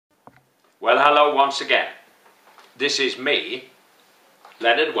Well, hello once again. This is me,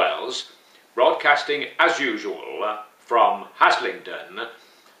 Leonard Wells, broadcasting as usual from HASLINGDEN,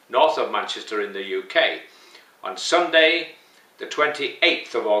 north of Manchester in the UK, on Sunday the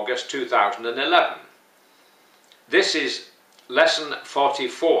 28th of August 2011. This is lesson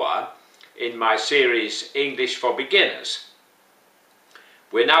 44 in my series English for Beginners.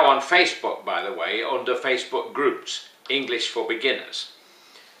 We're now on Facebook, by the way, under Facebook groups, English for Beginners.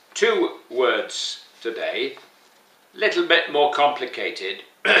 2 words today, little bit more complicated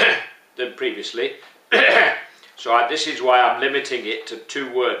than previously, so this is why I'm limiting it to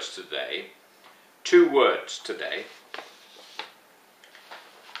 2 words today. 2 words today.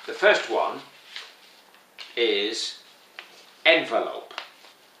 The first one is envelope.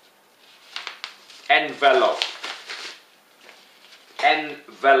 Envelope.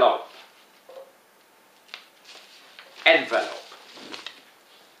 Envelope. Envelope.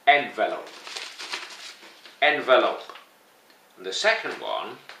 Envelope. Envelope. And the second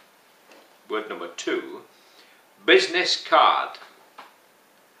one, word number 2, business card.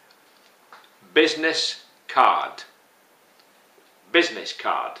 Business card. Business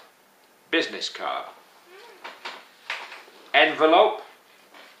card. Business card. Envelope.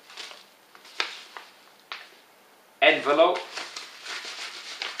 Envelope.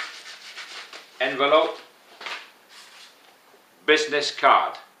 Envelope. Business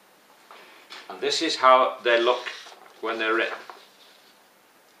card. And this is how they look when they're written.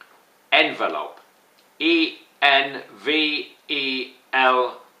 Envelope. E-N-V-E-L-O-P-E.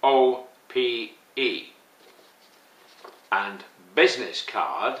 And business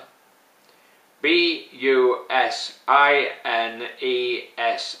card. B-U-S-I-N-E-S-S.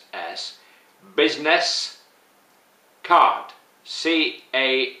 Business card.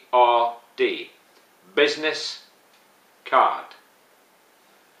 C-A-R-D. Business card.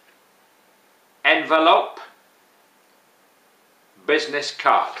 Envelope. Business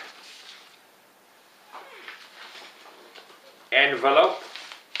card. Envelope.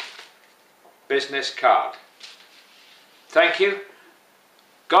 Business card. Thank you.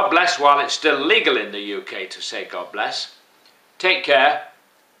 God bless while it's still legal in the UK to say God bless. Take care.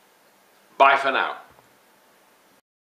 Bye for now.